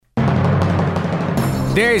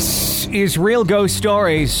This is Real Ghost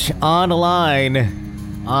Stories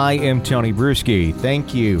Online. I am Tony Bruschi.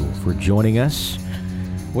 Thank you for joining us.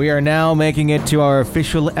 We are now making it to our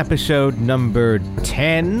official episode number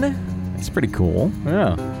 10. That's pretty cool.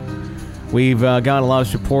 Yeah. We've gotten a lot of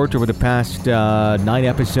support over the past 9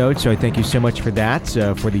 episodes, so I thank you so much for that,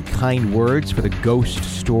 for the kind words, for the ghost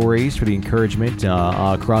stories, for the encouragement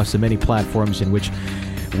across the many platforms in which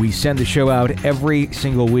we send the show out every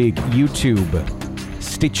single week. YouTube,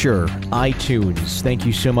 Stitcher, iTunes. Thank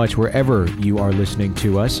you so much wherever you are listening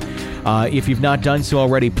to us. If you've not done so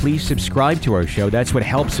already, please subscribe to our show. That's what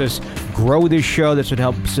helps us grow this show. That's what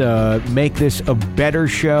helps make this a better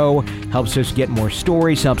show, helps us get more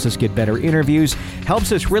stories, helps us get better interviews,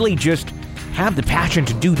 helps us really just have the passion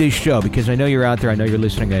to do this show, because I know you're out there, I know you're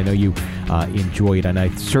listening, I know you enjoy it, and I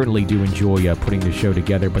certainly do enjoy putting the show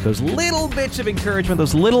together. But those little bits of encouragement,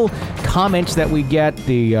 those little comments that we get,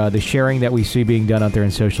 the sharing that we see being done out there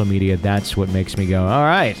in social media, that's what makes me go, all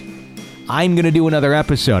right, I'm going to do another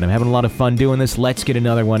episode. I'm having a lot of fun doing this. Let's get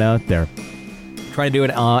another one out there. Try to do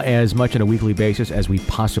it as much on a weekly basis as we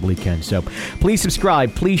possibly can. So please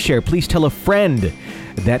subscribe, please share, please tell a friend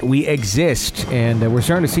that we exist. And we're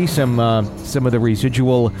starting to see some of the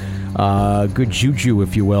residual good juju,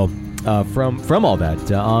 if you will, from all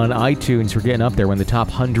that. On iTunes, we're getting up there. We're in the top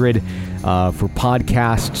 100 for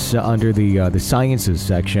podcasts under the sciences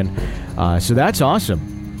section. So that's awesome.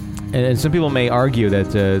 And some people may argue that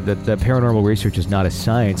paranormal research is not a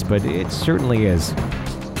science, but it certainly is.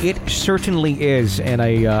 It certainly is, and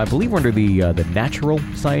I believe we're under the natural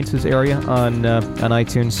sciences area on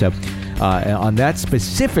iTunes. So on that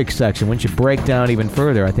specific section, once you break down even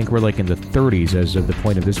further, I think we're like in the 30s as of the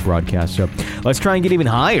point of this broadcast. So let's try and get even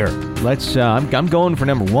higher. Let's. I'm going for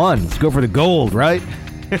number 1. Let's go for the gold, right?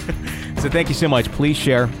 So thank you so much. Please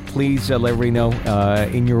share. Please let everybody know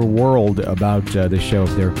in your world about the show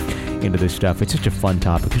if they're into this stuff. It's such a fun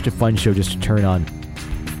topic, such a fun show just to turn on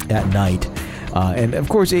at night. And of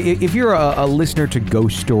course, if you're a listener to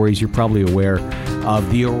ghost stories, you're probably aware of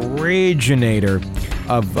the originator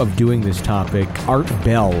of doing this topic, Art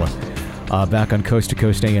Bell. Back on Coast to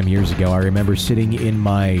Coast AM years ago, I remember sitting in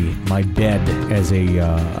my bed as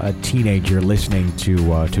a teenager listening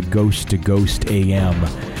to Ghost AM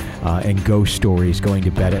and ghost stories going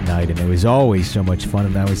to bed at night, and it was always so much fun.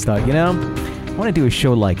 And I always thought, I want to do a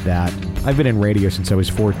show like that. I've been in radio since I was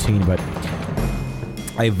 14, but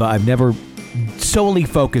I've never solely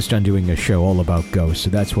focused on doing a show all about ghosts. So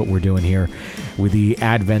that's what we're doing here with the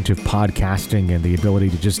advent of podcasting and the ability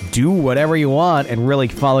to just do whatever you want and really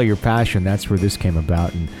follow your passion. That's where this came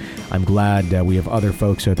about, and I'm glad we have other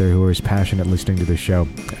folks out there who are as passionate listening to the show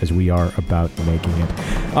as we are about making it.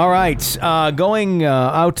 All right, going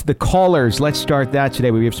out to the callers. Let's start that today.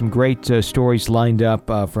 We have some great stories lined up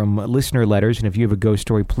from listener letters, and if you have a ghost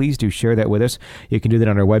story, please do share that with us. You can do that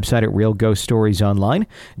on our website at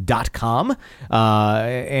realghoststoriesonline.com.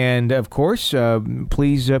 And of course,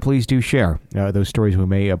 please do share those stories. We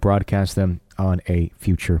may broadcast them on a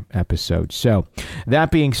future episode. So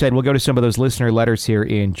that being said, we'll go to some of those listener letters here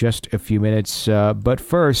in just a few minutes. But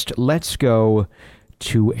first, let's go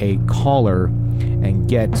to a caller and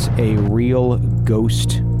get a real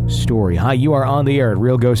ghost story. Hi, you are on the air at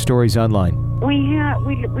Real Ghost Stories Online.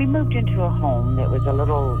 We moved into a home that was a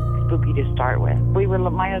little spooky to start with.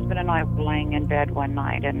 My husband and I were laying in bed one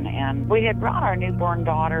night, and we had brought our newborn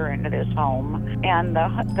daughter into this home, and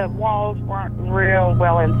the walls weren't real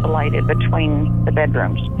well insulated between the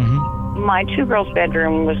bedrooms. Mm-hmm. My 2 girls'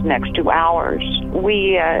 bedroom was next to ours.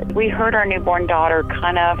 We heard our newborn daughter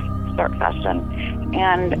kind of start fussing,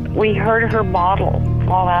 and we heard her bottle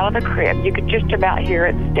fall out of the crib. You could just about hear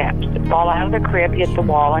its steps. It fall out of the crib, hit the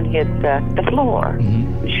wall, and hit the floor.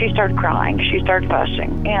 Mm-hmm. She started crying. She started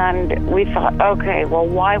fussing. And we thought, okay, well,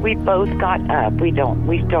 why we both got up, we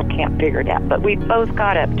still can't figure it out. But we both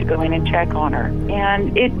got up to go in and check on her.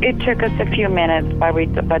 And it took us a few minutes by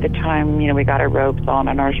the time, we got our robes on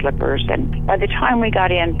and our slippers. And by the time we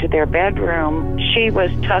got into their bedroom, she was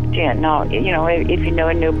tucked in. Now, if you know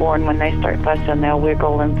a newborn, when they start fussing, they'll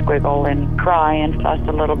wiggle and squiggle and cry and fuss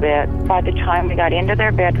a little bit. By the time we got into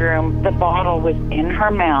their bedroom, the bottle was in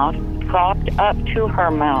her mouth, propped up to her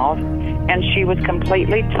mouth, and she was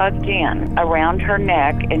completely tucked in around her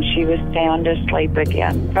neck, and she was sound asleep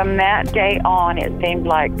again. From that day on, it seemed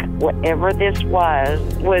like whatever this was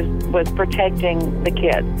protecting the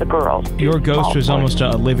kids, the girls. Your ghost was almost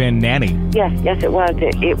a live-in nanny. Yes, it was.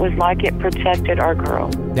 It was like it protected our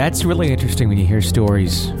girls. That's really interesting when you hear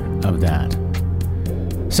stories of that.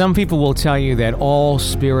 Some people will tell you that all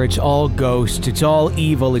spirits, all ghosts, it's all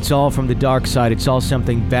evil, it's all from the dark side, it's all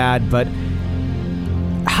something bad, but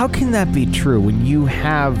how can that be true when you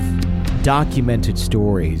have documented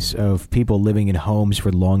stories of people living in homes for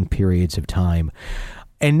long periods of time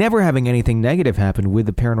and never having anything negative happen with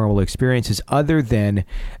the paranormal experiences other than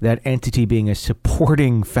that entity being a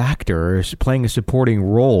supporting factor or playing a supporting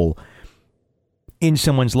role in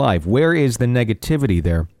someone's life? Where is the negativity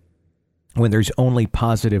there when there's only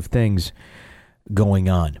positive things going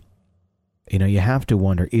on? You know, you have to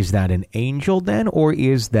wonder, is that an angel then, or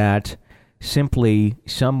is that simply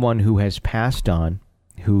someone who has passed on,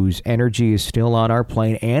 whose energy is still on our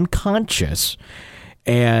plane and conscious,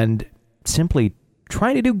 and simply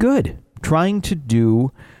trying to do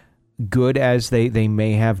good as they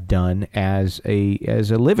may have done as a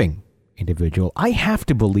living individual? I have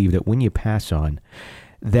to believe that when you pass on,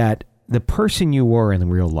 that the person you were in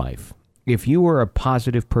real life, if you were a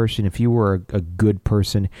positive person, if you were a good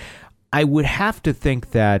person, I would have to think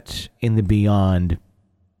that in the beyond,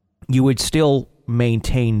 you would still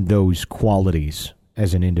maintain those qualities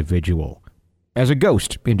as an individual, as a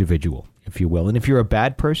ghost individual, if you will. And if you're a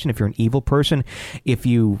bad person, if you're an evil person, if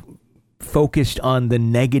you focused on the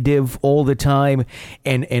negative all the time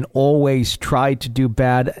and always tried to do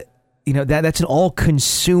bad, you know, that's an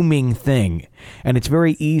all-consuming thing. And it's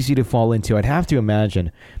very easy to fall into. I'd have to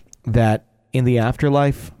imagine that in the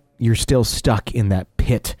afterlife, you're still stuck in that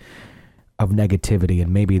pit of negativity,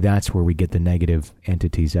 and maybe that's where we get the negative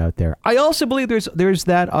entities out there. I also believe there's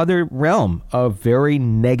that other realm of very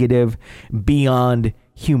negative, beyond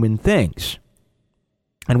human things.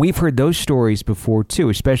 And we've heard those stories before, too,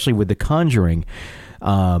 especially with the Conjuring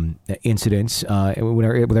incidents. With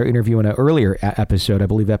our interview in an earlier episode, I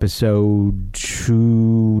believe episode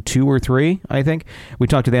two or three, I think, we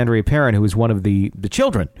talked to Andrea Perrin, who was one of the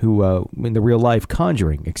children who, in the real life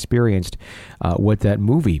Conjuring, experienced what that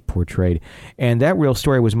movie portrayed. And that real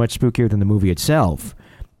story was much spookier than the movie itself.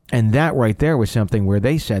 And that right there was something where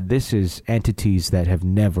they said this is entities that have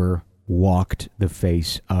never walked the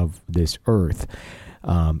face of this earth.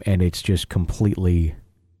 And it's just completely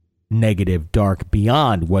negative, dark,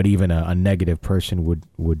 beyond what even a negative person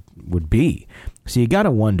would be. So you got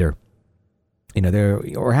to wonder, you know,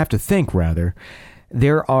 or have to think rather,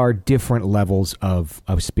 there are different levels of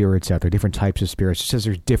spirits out there, different types of spirits. It says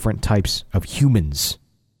there's different types of humans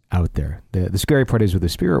out there. The scary part is with the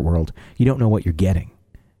spirit world, you don't know what you're getting.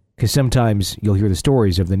 Because sometimes you'll hear the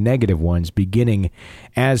stories of the negative ones beginning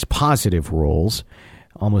as positive roles,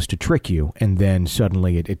 almost to trick you, and then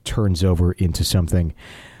suddenly it turns over into something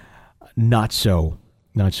not so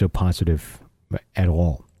positive at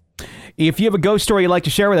all. If you have a ghost story you'd like to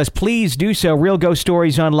share with us, please do so. Real Ghost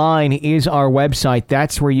Stories Online is our website.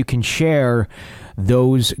 That's where you can share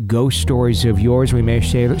those ghost stories of yours. We may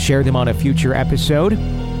share them on a future episode.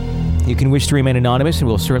 You can wish to remain anonymous, and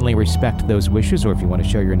we'll certainly respect those wishes. Or if you want to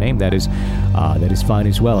share your name, that is fine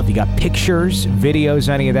as well. If you got pictures, videos,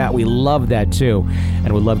 any of that, we love that too,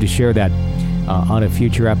 and would love to share that on a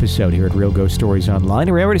future episode here at Real Ghost Stories Online.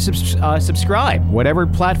 And remember to subscribe, whatever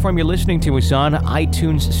platform you're listening to us on,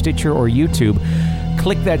 iTunes, Stitcher, or YouTube.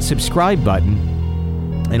 Click that subscribe button,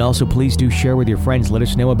 and also please do share with your friends. Let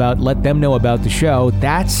them know about the show.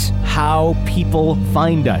 That's how people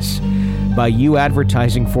find us, by you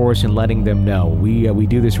advertising for us and letting them know. We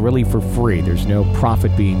do this really for free. There's no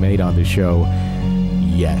profit being made on the show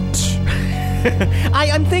yet.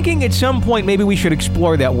 I'm thinking at some point maybe we should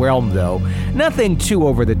explore that realm, though. Nothing too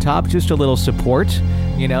over the top, just a little support,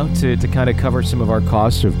 you know, to kind of cover some of our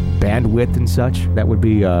costs of bandwidth and such. That would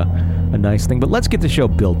be a nice thing. But let's get the show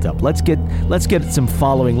built up. Let's get some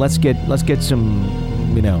following. Let's get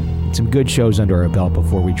some, you know, some good shows under our belt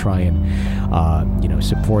before we try and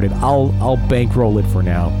support it. I'll bankroll it for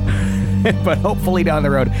now. But hopefully down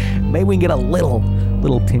the road, maybe we can get a little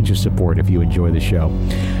tinge of support if you enjoy the show.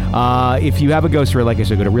 If you have a ghost story, like I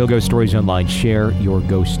said, go to Real Ghost Stories Online. Share your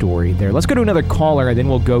ghost story there. Let's go to another caller, and then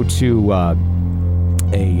we'll go to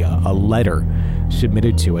a letter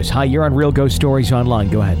submitted to us. Hi, you're on Real Ghost Stories Online.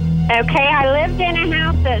 Go ahead. Okay, I lived in a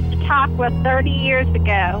house that Talk was 30 years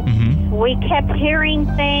ago. Mm-hmm. We kept hearing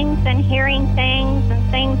things, and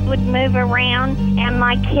things would move around, and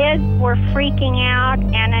my kids were freaking out,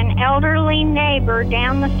 and an elderly neighbor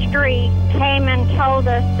down the street came and told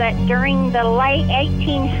us that during the late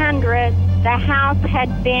 1800s, the house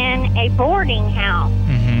had been a boarding house.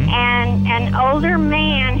 Mm-hmm. And an older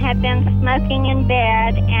man had been smoking in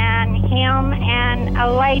bed, and him and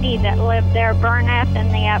a lady that lived there burned up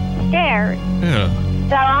in the upstairs. Ugh.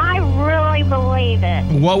 So I really believe it.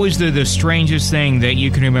 What was the strangest thing that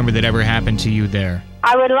you can remember that ever happened to you there?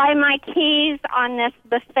 I would lay my keys on this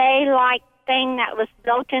buffet-like thing that was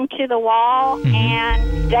built into the wall,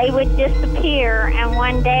 and they would disappear. And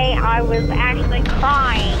one day I was actually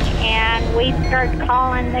crying, and we started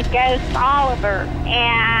calling the ghost Oliver.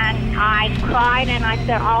 And I cried, and I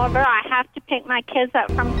said, Oliver, I have to pick my kids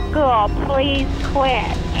up from school. Please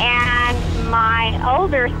quit. And my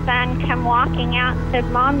older son came walking out and said,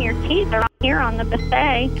 Mom, your teeth are here on the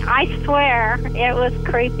buffet. I swear, it was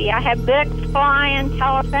creepy. I had books flying,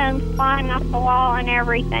 telephones flying off the wall and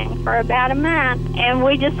everything for about a month. And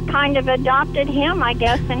we just kind of adopted him, I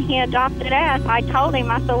guess, and he adopted us. I told him,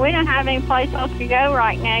 I said, we don't have any place else to go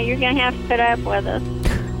right now. You're going to have to put up with us.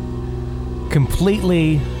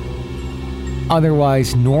 Completely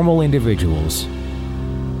otherwise normal individuals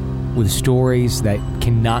with stories that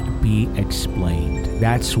cannot be explained.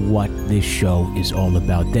 That's what this show is all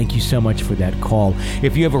about. Thank you so much for that call.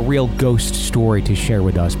 If you have a real ghost story to share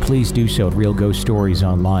with us, please do so at Real Ghost Stories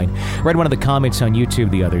Online. I read one of the comments on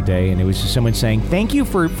YouTube the other day, and it was someone saying, thank you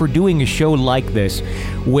for doing a show like this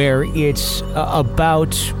where it's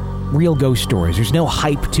about real ghost stories. There's no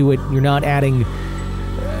hype to it. You're not adding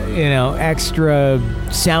extra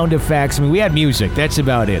sound effects. I mean, we had music. That's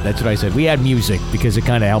about it. That's what I said. We had music because it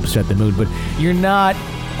kind of helps set the mood, but you're not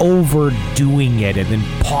overdoing it and then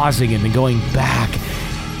pausing and then going back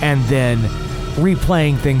and then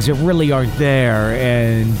replaying things that really aren't there.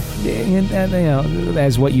 And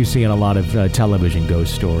as what you see in a lot of television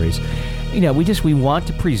ghost stories. We want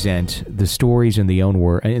to present the stories in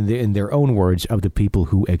their own words of the people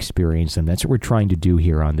who experience them. That's what we're trying to do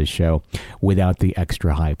here on this show without the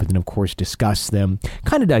extra hype. And then, of course, discuss them,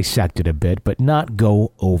 kind of dissect it a bit, but not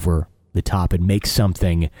go over the top and make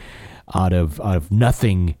something out of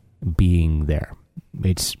nothing being there.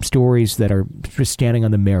 It's stories that are just standing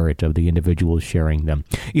on the merit of the individuals sharing them.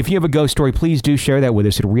 If you have a ghost story, please do share that with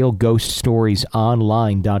us at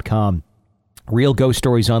realghoststoriesonline.com.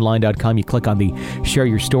 realghoststoriesonline.com. You click on the Share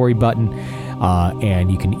Your Story button,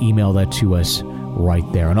 and you can email that to us right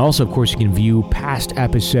there. And also, of course, you can view past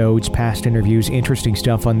episodes, past interviews, interesting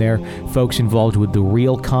stuff on there. Folks involved with The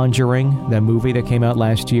Real Conjuring, the movie that came out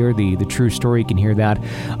last year, the true story, you can hear that.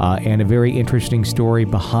 And a very interesting story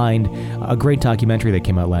behind a great documentary that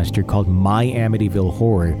came out last year called My Amityville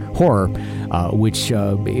Horror, which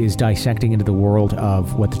is dissecting into the world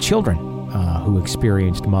of what the children who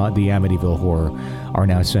experienced the Amityville Horror are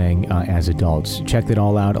now saying as adults. Check that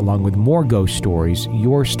all out, along with more ghost stories,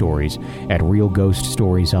 your stories, at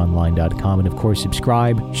realghoststoriesonline.com. And, of course,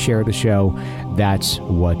 subscribe, share the show. That's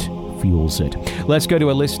what fuels it. Let's go to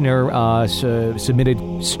a listener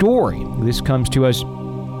submitted story. This comes to us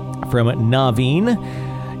from Naveen.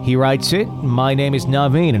 He writes it, My name is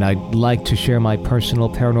Naveen, and I'd like to share my personal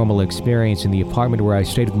paranormal experience in the apartment where I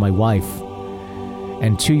stayed with my wife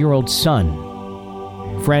and 2-year-old son.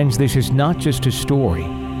 Friends, this is not just a story,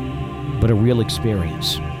 but a real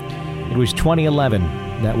experience. It was 2011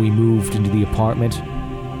 that we moved into the apartment,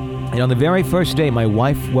 and on the very first day, my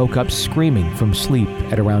wife woke up screaming from sleep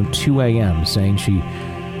at around 2 a.m., saying she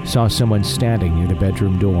saw someone standing near the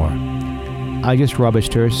bedroom door. I just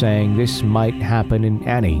rubbished her, saying this might happen in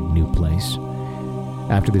any new place.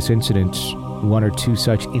 After this incident, 1 or 2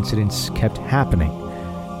 such incidents kept happening.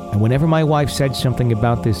 And whenever my wife said something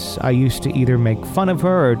about this, I used to either make fun of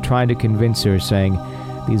her or try to convince her, saying,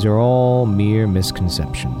 these are all mere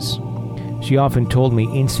misconceptions. She often told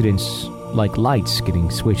me incidents like lights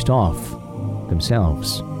getting switched off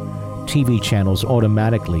themselves. TV channels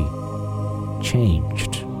automatically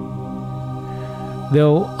changed.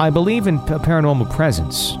 Though I believe in paranormal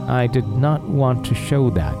presence, I did not want to show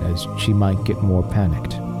that, as she might get more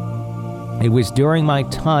panicked. It was during my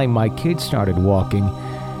time my kids started walking,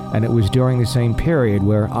 and it was during the same period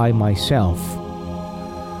where I myself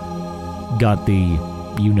got the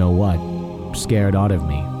you-know-what scared out of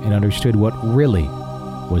me and understood what really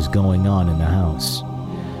was going on in the house.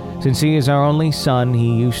 Since he is our only son,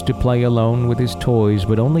 he used to play alone with his toys,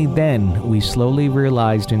 but only then we slowly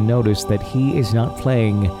realized and noticed that he is not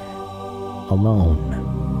playing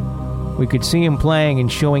alone. We could see him playing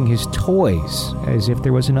and showing his toys as if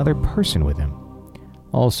there was another person with him.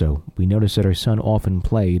 Also, we noticed that our son often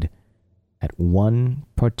played at one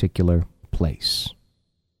particular place.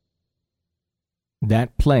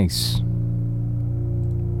 That place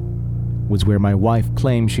was where my wife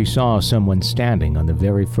claimed she saw someone standing on the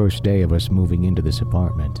very first day of us moving into this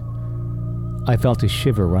apartment. I felt a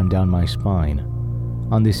shiver run down my spine.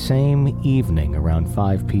 On this same evening, around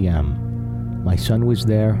 5 p.m., my son was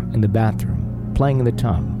there in the bathroom, playing in the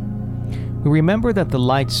tub. We remember that the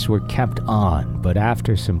lights were kept on, but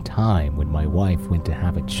after some time, when my wife went to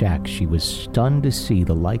have a check, she was stunned to see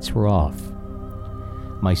the lights were off.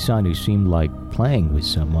 My son, who seemed like playing with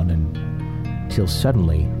someone and till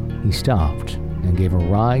suddenly he stopped and gave a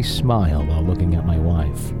wry smile while looking at my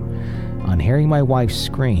wife. On hearing my wife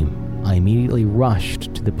scream, I immediately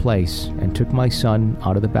rushed to the place and took my son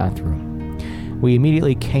out of the bathroom. We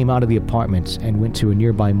immediately came out of the apartment and went to a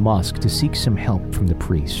nearby mosque to seek some help from the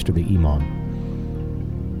priest or the imam.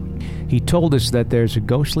 He told us that there's a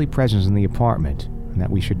ghostly presence in the apartment and that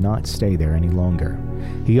we should not stay there any longer.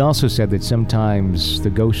 He also said that sometimes the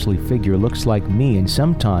ghostly figure looks like me and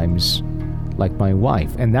sometimes like my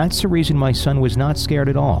wife, and that's the reason my son was not scared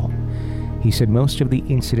at all. He said most of the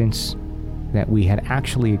incidents that we had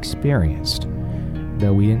actually experienced,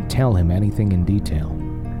 though we didn't tell him anything in detail.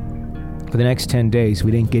 For the next 10 days,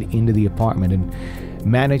 we didn't get into the apartment and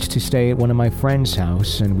managed to stay at one of my friend's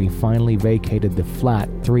house, and we finally vacated the flat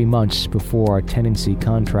 3 months before our tenancy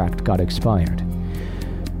contract got expired.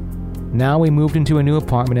 Now we moved into a new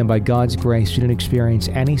apartment, and by God's grace, we didn't experience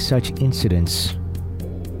any such incidents,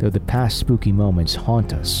 though the past spooky moments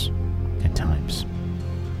haunt us at times.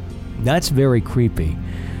 That's very creepy.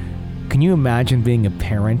 Can you imagine being a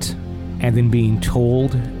parent and then being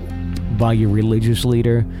told by your religious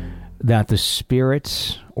leader that the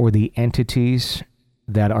spirits or the entities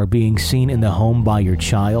that are being seen in the home by your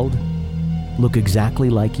child look exactly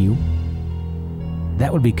like you?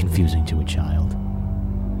 That would be confusing to a child,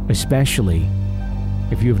 especially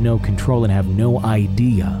if you have no control and have no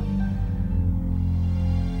idea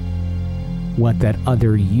what that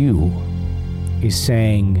other you is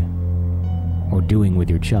saying or doing with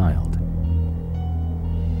your child.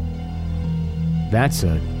 That's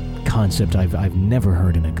a concept I've never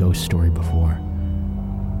heard in a ghost story before.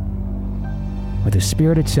 Where the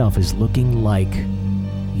spirit itself is looking like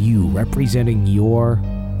you, representing your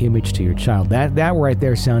image to your child. That right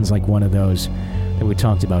there sounds like one of those that we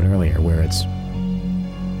talked about earlier, where it's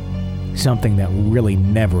something that really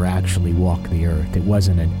never actually walked the earth. It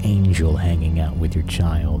wasn't an angel hanging out with your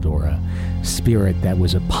child, or a spirit that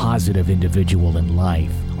was a positive individual in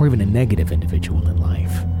life, or even a negative individual in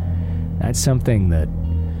life. That's something that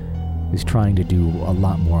is trying to do a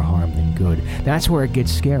lot more harm than good. That's where it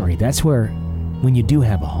gets scary. That's where, when you do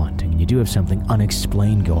have a haunting, you do have something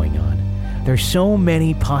unexplained going on, there's so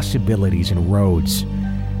many possibilities and roads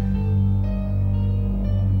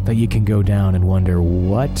that you can go down and wonder,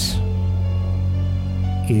 what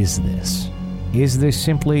is this? Is this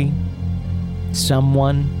simply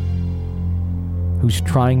someone who's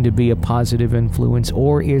trying to be a positive influence,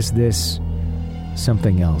 or is this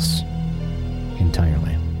something else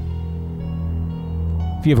entirely?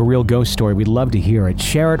 If you have a real ghost story, we'd love to hear it.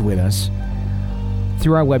 Share it with us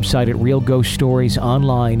through our website at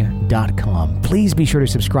realghoststoriesonline.com. Please be sure to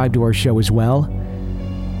subscribe to our show as well.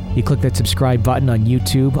 You click that subscribe button on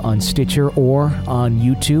YouTube, on Stitcher, or on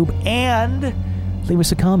YouTube, and leave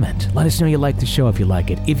us a comment. Let us know you like the show if you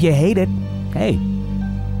like it. If you hate it, hey,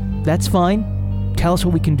 that's fine. Tell us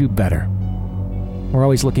what we can do better. We're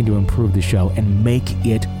always looking to improve the show and make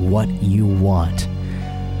it what you want.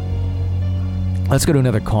 Let's go to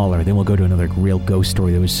another caller, then we'll go to another real ghost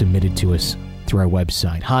story that was submitted to us through our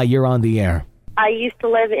website. Hi, you're on the air. I used to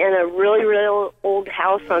live in a really old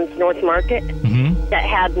house on North Market that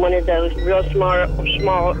had one of those real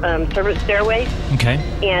small servant stairways. Okay.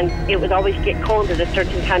 And it would always get cold at a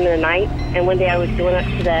certain time of the night. And one day I was going up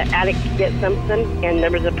to the attic to get something, and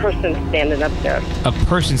there was a person standing up there. A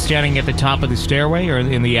person standing at the top of the stairway or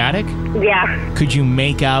in the attic? Yeah. Could you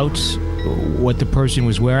make out what the person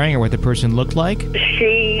was wearing or what the person looked like?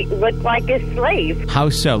 She looked like a slave. How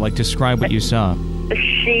so? Like, describe what you saw.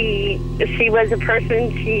 She was a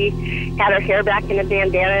person. She had her hair back in a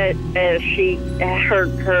bandana. Her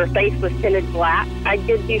face was tinted black. I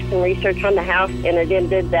did do some research on the house, and it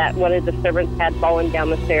ended that one of the servants had fallen down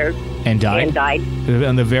the stairs and died.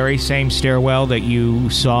 On the very same stairwell that you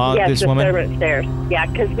saw this woman? Yes, the servant stairs. Yeah,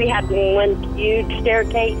 because we had one huge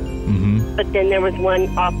staircase, but then there was one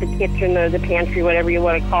off the kitchen or the pantry, whatever you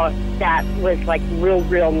want to call it, that was like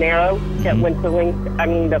real narrow, that went the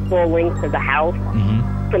full length of the house,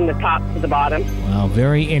 from the top to the bottom. Wow,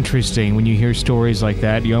 very interesting. When you hear stories like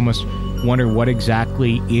that, you almost wonder what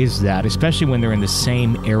exactly is that, especially when they're in the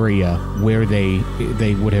same area where they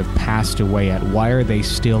would have passed away at. Why are they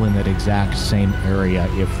still in that exact same area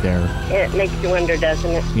if they're... It makes you wonder, doesn't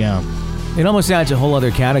it? Yeah. It almost adds a whole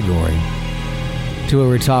other category to what we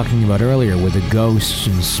were talking about earlier with the ghosts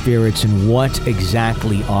and spirits, and what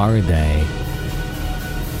exactly are they?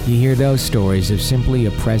 You hear those stories of simply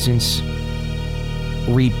a presence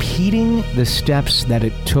repeating the steps that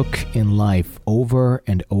it took in life over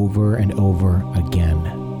and over and over again.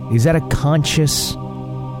 Is that a conscious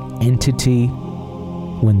entity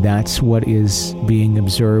when that's what is being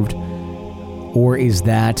observed? Or is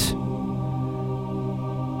that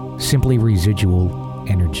simply residual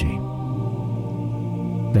energy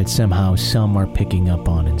that somehow some are picking up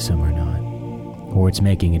on and some are not, or it's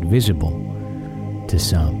making it visible to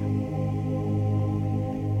some.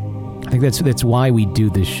 I think that's why we do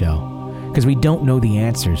this show, because we don't know the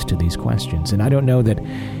answers to these questions, and I don't know that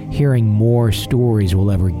hearing more stories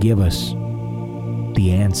will ever give us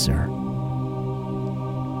the answer.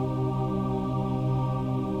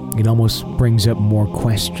 It almost brings up more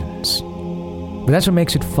questions. But that's what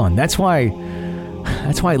makes it fun. That's why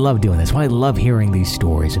I love doing this. That's why I love hearing these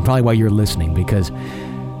stories, and probably why you're listening, because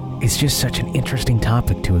it's just such an interesting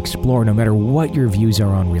topic to explore. No matter what your views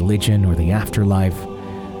are on religion or the afterlife,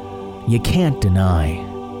 you can't deny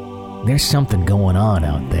there's something going on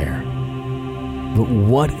out there. But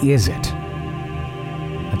what is it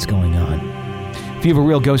that's going on? If you have a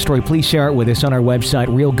real ghost story, please share it with us on our website,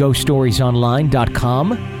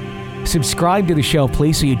 realghoststoriesonline.com. Subscribe to the show,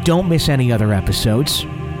 please, so you don't miss any other episodes.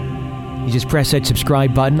 You just press that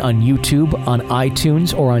subscribe button on YouTube, on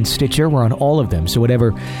iTunes, or on Stitcher. We're on all of them, so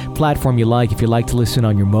whatever platform you like, if you like to listen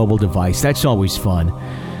on your mobile device, that's always fun,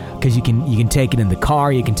 because you can take it in the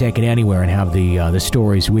car, you can take it anywhere and have the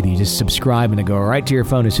stories with you. Just subscribe and they go right to your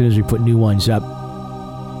phone as soon as we put new ones up.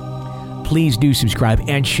 Please do subscribe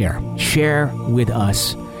and share. Share with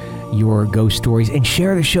us your ghost stories, and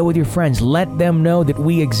share the show with your friends. Let them know that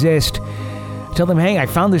we exist. Tell them, hey, I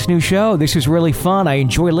found this new show. This is really fun. I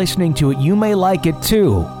enjoy listening to it. You may like it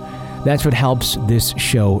too. That's what helps this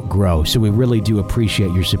show grow. So we really do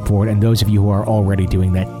appreciate your support. And those of you who are already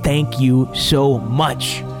doing that, thank you so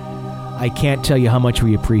much. I can't tell you how much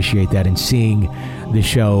we appreciate that, and seeing the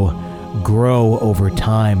show grow over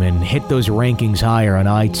time and hit those rankings higher on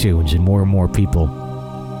iTunes and more people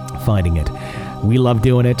finding it. We love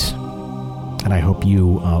doing it, and I hope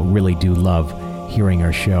you really do love hearing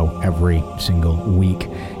our show every single week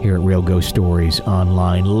here at Real Ghost Stories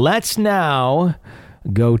Online. Let's now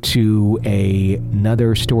go to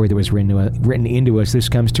another story that was written into us. This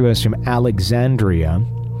comes to us from Alexandria.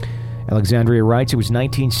 Alexandria writes, it was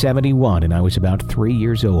 1971, and I was about 3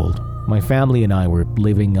 years old. My family and I were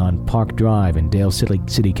living on Park Drive in Dale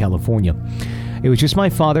City, California. It was just my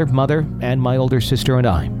father, mother, and my older sister and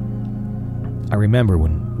I. I remember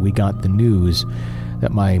when we got the news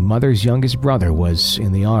that my mother's youngest brother was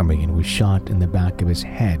in the Army and was shot in the back of his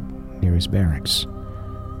head near his barracks.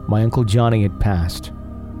 My Uncle Johnny had passed.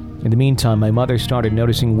 In the meantime, my mother started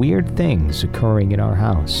noticing weird things occurring in our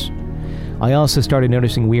house. I also started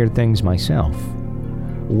noticing weird things myself.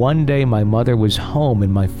 One day, my mother was home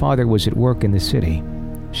and my father was at work in the city.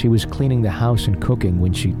 She was cleaning the house and cooking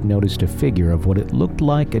when she noticed a figure of what it looked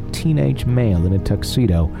like a teenage male in a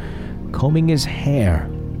tuxedo combing his hair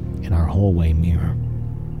in our hallway mirror.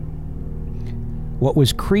 What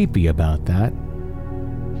was creepy about that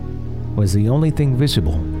was the only thing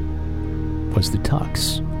visible was the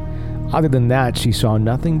tux. Other than that, she saw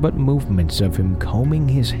nothing but movements of him combing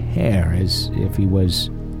his hair as if he was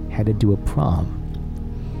headed to a prom.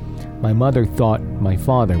 My mother thought my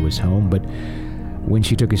father was home, but when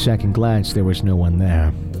she took a second glance, there was no one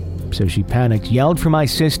there. So she panicked, yelled for my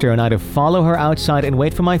sister and I to follow her outside and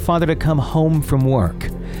wait for my father to come home from work.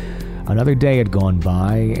 Another day had gone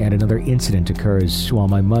by, and another incident occurs while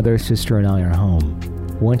my mother, sister, and I are home.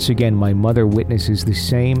 Once again, my mother witnesses the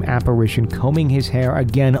same apparition combing his hair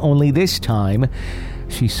again, only this time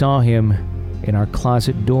she saw him in our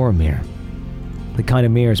closet door mirror. The kind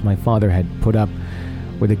of mirrors my father had put up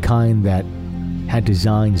were the kind that had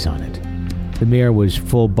designs on it. The mirror was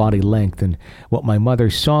full body length, and what my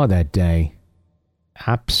mother saw that day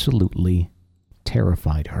absolutely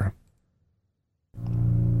terrified her.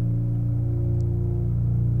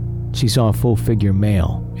 She saw a full-figure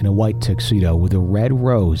male in a white tuxedo with a red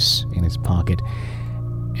rose in his pocket,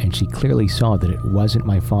 and she clearly saw that it wasn't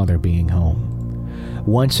my father being home.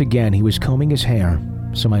 Once again, he was combing his hair,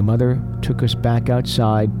 so my mother took us back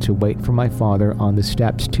outside to wait for my father on the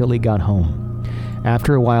steps till he got home.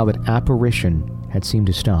 After a while, that apparition had seemed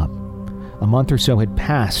to stop. A month or so had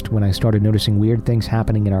passed when I started noticing weird things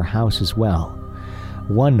happening in our house as well.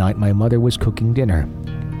 One night, my mother was cooking dinner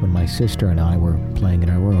when my sister and I were playing in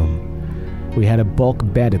our room. We had a bulk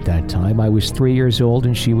bed at that time. I was 3 years old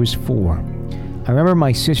and she was 4. I remember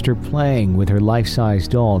my sister playing with her life-size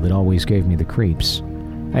doll that always gave me the creeps.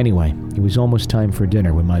 Anyway, it was almost time for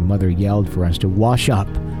dinner when my mother yelled for us to wash up.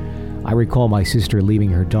 I recall my sister leaving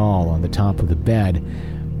her doll on the top of the bed,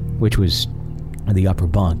 which was the upper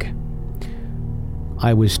bunk.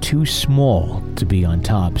 I was too small to be on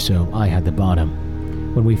top, so I had the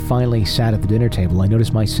bottom. When we finally sat at the dinner table, I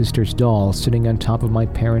noticed my sister's doll sitting on top of my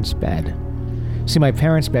parents' bed. See, my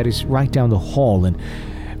parents' bed is right down the hall, and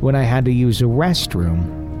when I had to use a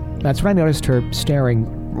restroom, That's when I noticed her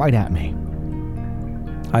staring right at me.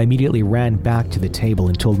 I immediately ran back to the table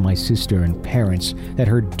and told my sister and parents that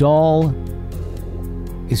her doll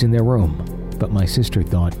is in their room, but my sister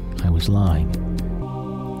thought I was lying.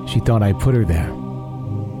 She thought I put her there.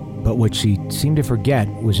 But what she seemed to forget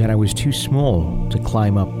was that I was too small to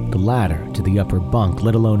climb up the ladder to the upper bunk,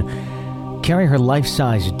 let alone carry her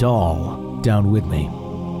life-size doll down with me.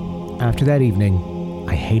 After that evening,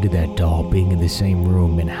 I hated that doll being in the same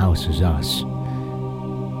room and house as us.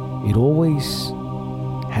 It always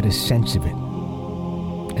had a sense of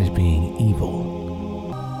it as being evil.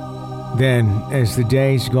 Then, as the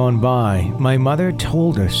days gone by, my mother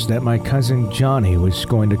told us that my cousin Johnny was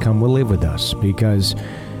going to come live with us because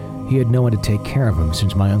he had no one to take care of him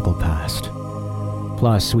since my uncle passed.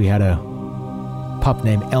 Plus, we had a pup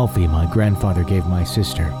named Elfie my grandfather gave my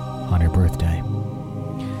sister on her birthday.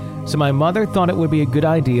 So my mother thought it would be a good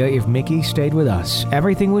idea if Mickey stayed with us.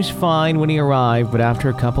 Everything was fine when he arrived, but after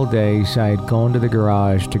a couple days, I had gone to the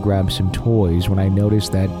garage to grab some toys when I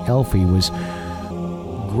noticed that Elfie was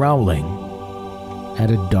growling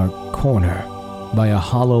at a dark corner by a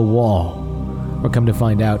hollow wall, where come to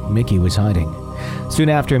find out Mickey was hiding. Soon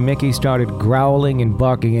after, Mickey started growling and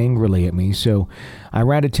barking angrily at me, so I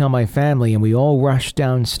ran to tell my family and we all rushed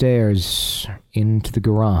downstairs into the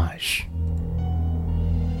garage.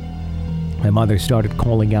 My mother started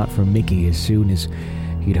calling out for Mickey as soon as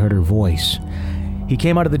he'd heard her voice. He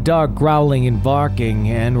came out of the dark growling and barking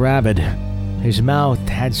and rabid. His mouth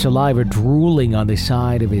had saliva drooling on the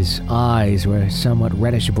side of his eyes were somewhat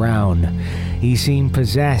reddish-brown. He seemed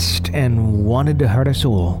possessed and wanted to hurt us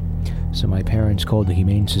all. So my parents called the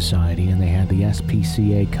Humane Society and they had the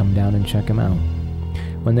SPCA come down and check him out.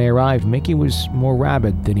 When they arrived, Mickey was more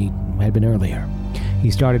rabid than he had been earlier. He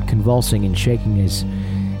started convulsing and shaking as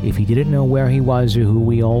if he didn't know where he was or who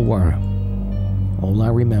we all were. All I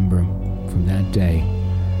remember from that day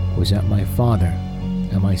was that my father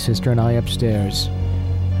and my sister and I upstairs,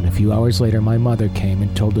 and a few hours later my mother came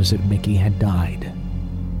and told us that Mickey had died.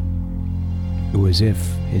 It was as if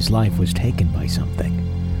his life was taken by something.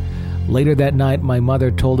 Later that night, my mother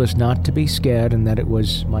told us not to be scared and that it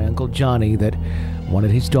was my Uncle Johnny that wanted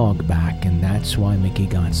his dog back, and that's why Mickey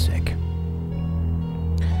got sick.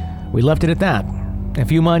 We left it at that. A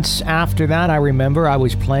few months after that, I remember I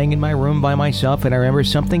was playing in my room by myself, and I remember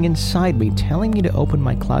something inside me telling me to open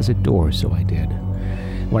my closet door, so I did.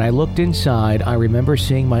 When I looked inside, I remember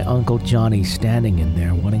seeing my Uncle Johnny standing in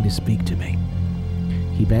there wanting to speak to me.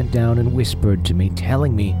 He bent down and whispered to me,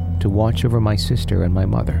 telling me to watch over my sister and my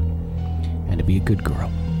mother, and to be a good girl.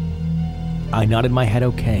 I nodded my head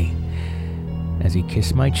okay, as he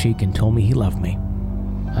kissed my cheek and told me he loved me.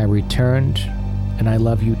 I returned, and I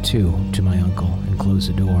love you too, to my uncle, and closed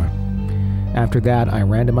the door. After that, I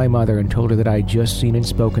ran to my mother and told her that I had just seen and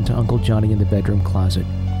spoken to Uncle Johnny in the bedroom closet.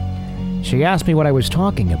 She asked me what I was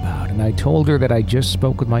talking about, and I told her that I just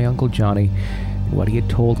spoke with my Uncle Johnny and what he had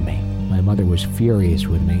told me. My mother was furious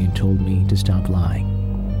with me and told me to stop lying.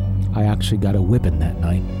 I actually got a whipping that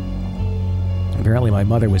night. Apparently my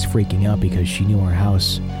mother was freaking out because she knew our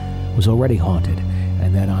house was already haunted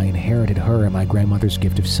and that I inherited her and my grandmother's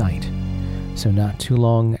gift of sight. So not too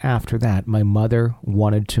long after that, my mother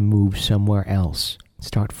wanted to move somewhere else,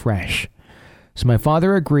 start fresh. So my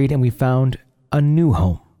father agreed and we found a new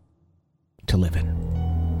home to live in.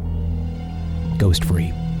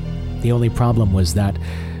 Ghost-free. The only problem was that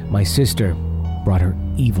my sister brought her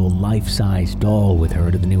evil life-size doll with her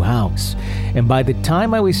to the new house. And by the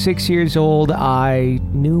time I was 6 years old, I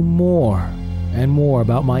knew more and more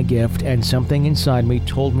about my gift, and something inside me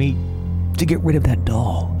told me to get rid of that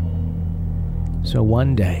doll. So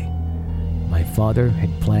one day, my father had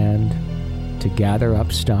planned to gather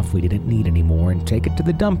up stuff we didn't need anymore and take it to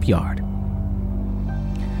the dump yard.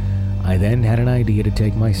 I then had an idea to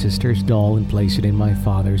take my sister's doll and place it in my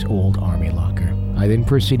father's old army locker. I then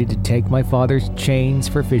proceeded to take my father's chains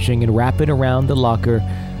for fishing and wrap it around the locker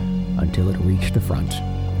until it reached the front.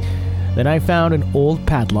 Then I found an old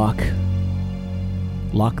padlock,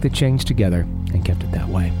 locked the chains together, and kept it that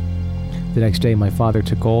way. The next day, my father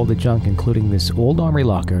took all the junk, including this old army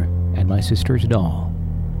locker, and my sister's doll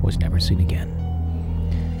was never seen again.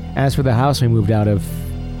 As for the house we moved out of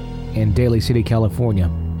in Daly City, California,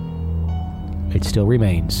 it still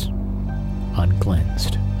remains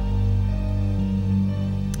uncleansed.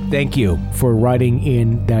 Thank you for writing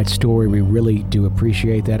in that story. We really do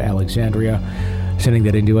appreciate that, Alexandria, sending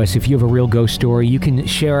that into us. If you have a real ghost story, you can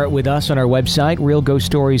share it with us on our website,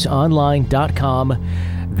 realghoststoriesonline.com.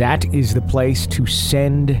 That is the place to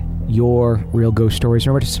send your real ghost stories.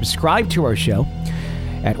 Remember to subscribe to our show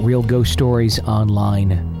at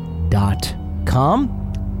realghoststoriesonline.com.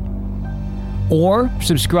 Or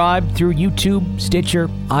subscribe through YouTube, Stitcher,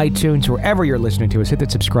 iTunes, wherever you're listening to us. Hit that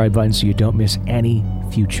subscribe button so you don't miss any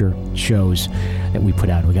future shows that we put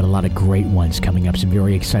out. We got a lot of great ones coming up, some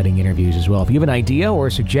very exciting interviews as well. If you have an idea or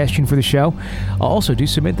a suggestion for the show, also do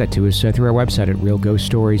submit that to us through our website at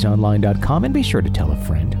realghoststoriesonline.com, and be sure to tell a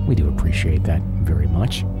friend. We do appreciate that very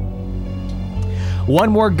much.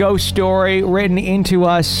 One more ghost story written into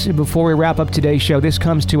us before we wrap up today's show. This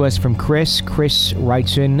comes to us from Chris. Chris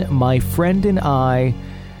writes in, my friend and I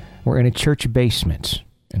were in a church basement,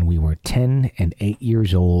 and we were 10 and 8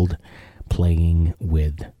 years old playing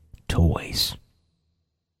with toys.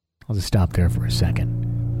 I'll just stop there for a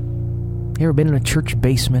second. You ever been in a church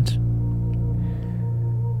basement?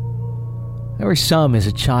 There were some as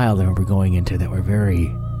a child I remember going into that were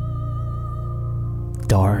very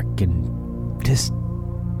dark and just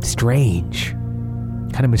strange,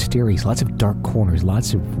 kind of mysterious, lots of dark corners,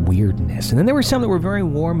 lots of weirdness. And then there were some that were very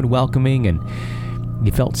warm and welcoming, and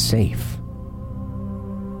you felt safe.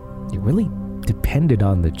 It really depended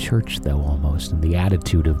on the church, though, almost, and the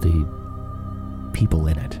attitude of the people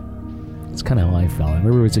in it. That's kind of how I felt. I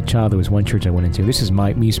remember as a child, there was one church I went into. This is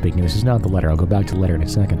me speaking. This is not the letter. I'll go back to the letter in a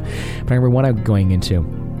second. But I remember one I was going into,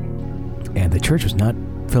 and the church was not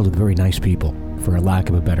filled with very nice people, for a lack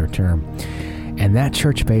of a better term. And that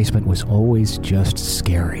church basement was always just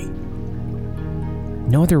scary.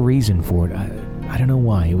 No other reason for it. I don't know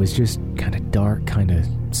why. It was just kind of dark, kind of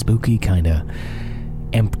spooky, kind of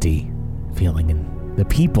empty feeling. And the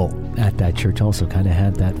people at that church also kind of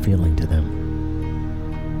had that feeling to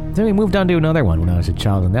them. Then we moved on to another one when I was a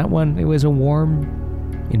child. And that one, it was a warm,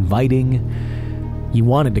 inviting. You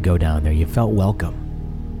wanted to go down there. You felt welcome.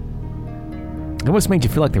 It almost made you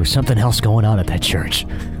feel like there was something else going on at that church.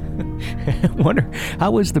 I wonder,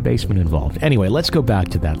 how was the basement involved? Anyway, let's go back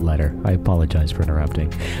to that letter. I apologize for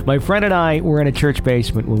interrupting. My friend and I were in a church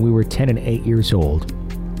basement when we were 10 and 8 years old,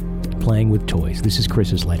 playing with toys. This is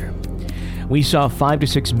Chris's letter. We saw 5 to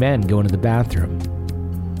 6 men go into the bathroom.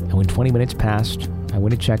 And when 20 minutes passed, I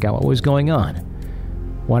went to check out what was going on.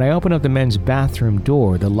 When I opened up the men's bathroom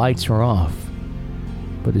door, the lights were off.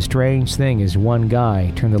 But the strange thing is one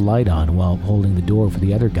guy turned the light on while holding the door for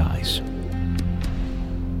the other guys.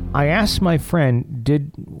 I asked my friend,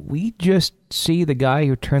 did we just see the guy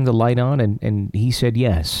who turned the light on? And he said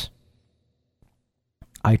yes.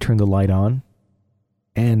 I turned the light on,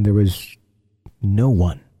 and there was no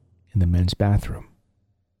one in the men's bathroom.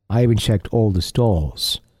 I even checked all the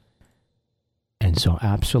stalls and saw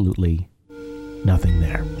absolutely nothing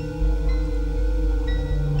there.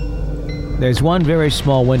 There's one very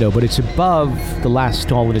small window, but it's above the last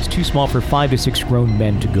stall, and it's too small for 5 to 6 grown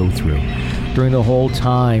men to go through. During the whole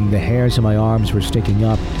time, the hairs on my arms were sticking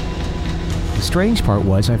up. The strange part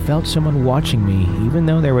was I felt someone watching me, even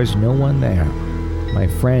though there was no one there. My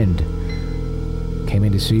friend came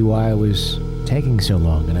in to see why I was taking so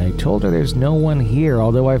long, and I told her there's no one here,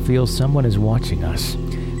 although I feel someone is watching us.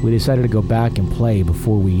 We decided to go back and play.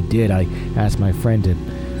 Before we did, I asked my friend to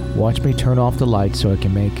watch me turn off the lights so I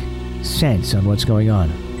can make sense on what's going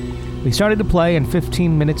on. We started to play, and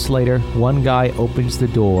 15 minutes later, one guy opens the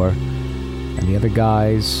door, and the other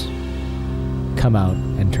guys come out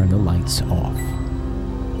and turn the lights off.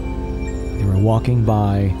 They were walking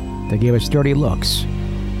by. They gave us dirty looks,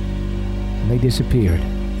 and they disappeared.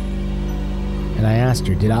 And I asked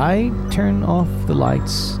her, did I turn off the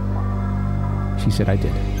lights? She said I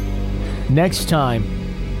did. Next time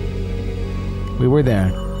we were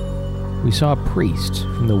there, we saw a priest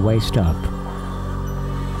from the waist up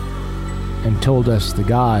and told us the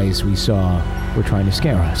guys we saw were trying to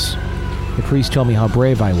scare us. The priest told me how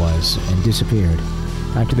brave I was and disappeared.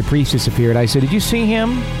 After the priest disappeared, I said, did you see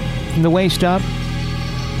him from the waist up?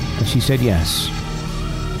 And she said yes.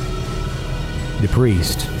 The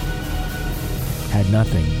priest had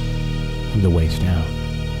nothing from the waist down.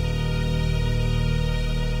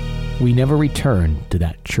 We never returned to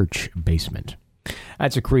that church basement.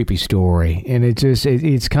 That's a creepy story, and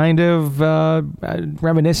it's kind of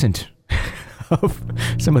reminiscent of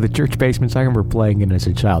some of the church basements I remember playing in as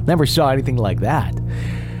a child. Never saw anything like that.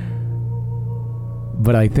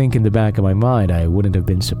 But I think in the back of my mind, I wouldn't have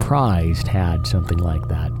been surprised had something like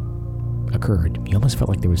that occurred. You almost felt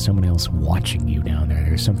like there was someone else watching you down there.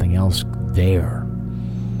 There's something else there.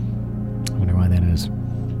 I wonder why that is.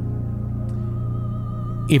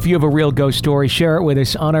 If you have a real ghost story, share it with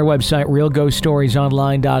us on our website,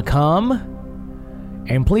 realghoststoriesonline.com.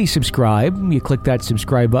 And please subscribe. You click that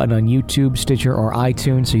subscribe button on YouTube, Stitcher, or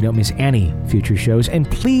iTunes so you don't miss any future shows. And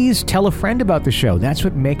please tell a friend about the show. That's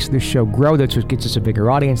what makes this show grow. That's what gets us a bigger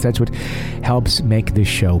audience. That's what helps make this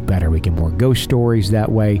show better. We get more ghost stories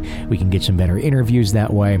that way. We can get some better interviews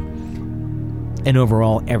that way. And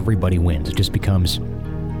overall, everybody wins. It just becomes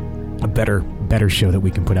a better show that we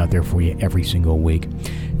can put out there for you every single week.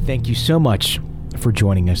 Thank you so much for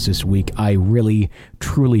joining us this week. I really,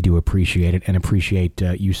 truly do appreciate it, and appreciate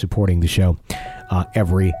you supporting the show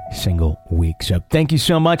every single week. So thank you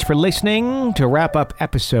so much for listening to wrap up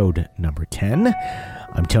episode number 10.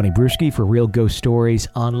 I'm Tony Bruschi for Real Ghost Stories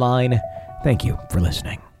Online. Thank you for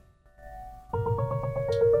listening.